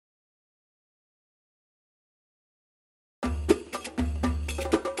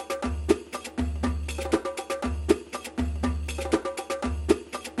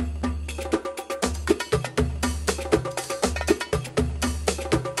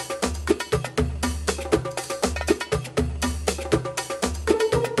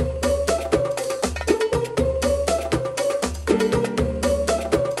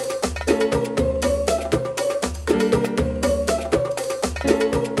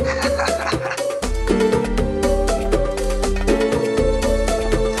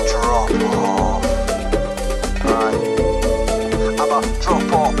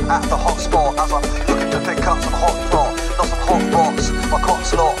the hot spot as I'm looking to pick up some hot pot, not some hot box. My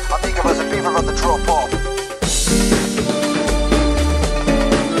cock's locked, I'm eager as a beaver at the drop-off.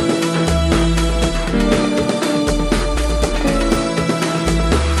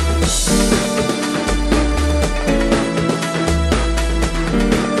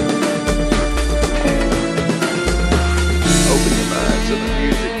 Open your mind to the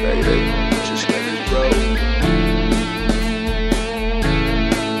music, baby. Just let it roll.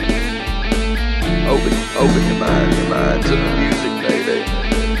 Open your mind to the music, baby.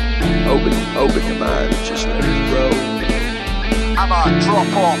 Open your mind, just let it roll. I'm a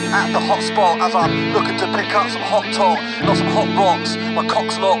drop-off at the hot spot as I'm looking to pick up some hot talk, not some hot rocks. My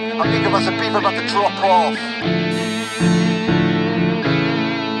cock's locked, I'm eager as a beaver about to drop off.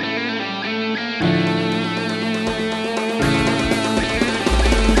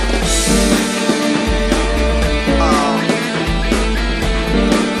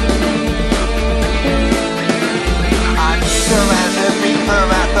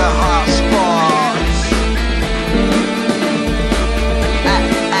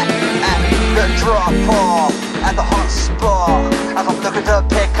 Drop-off at the hot spot as I'm looking to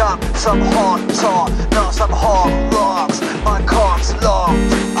pick up some hot talk, not some hot rocks. My cock's locked,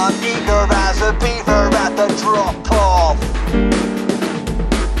 I'm eager as a beaver at the drop-off.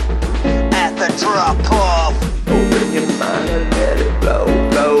 At the drop-off. Open your mind and let it blow,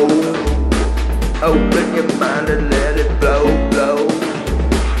 blow. Open your mind and let it blow, blow.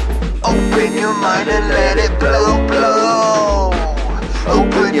 Open your mind and let it blow, blow.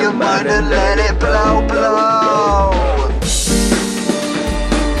 Open your mind and let it blow, blow.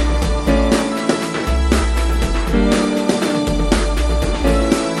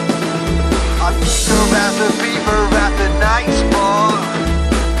 I'm eager as a beaver at the night spot.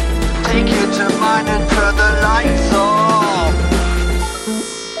 Take you to mine and turn the lights off.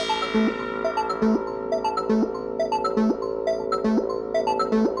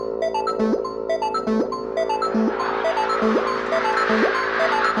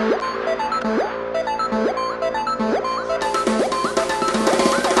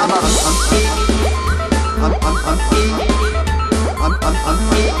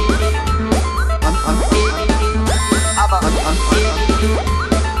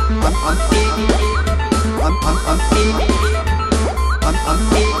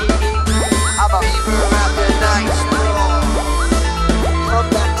 I'm a beaver at the night spot. Come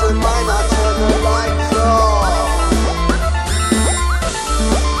back to mine, I'll turn the lights off.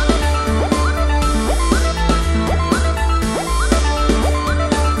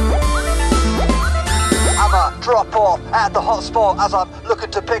 I'm a drop-off at the hot spot as I'm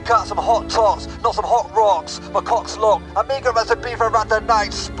looking to pick up some hot tops, not some hot rocks. My cock's locked, I'm eager as a beaver at the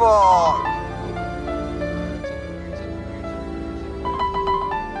night spot.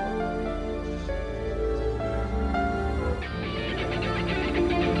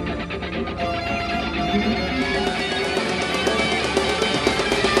 Thank you.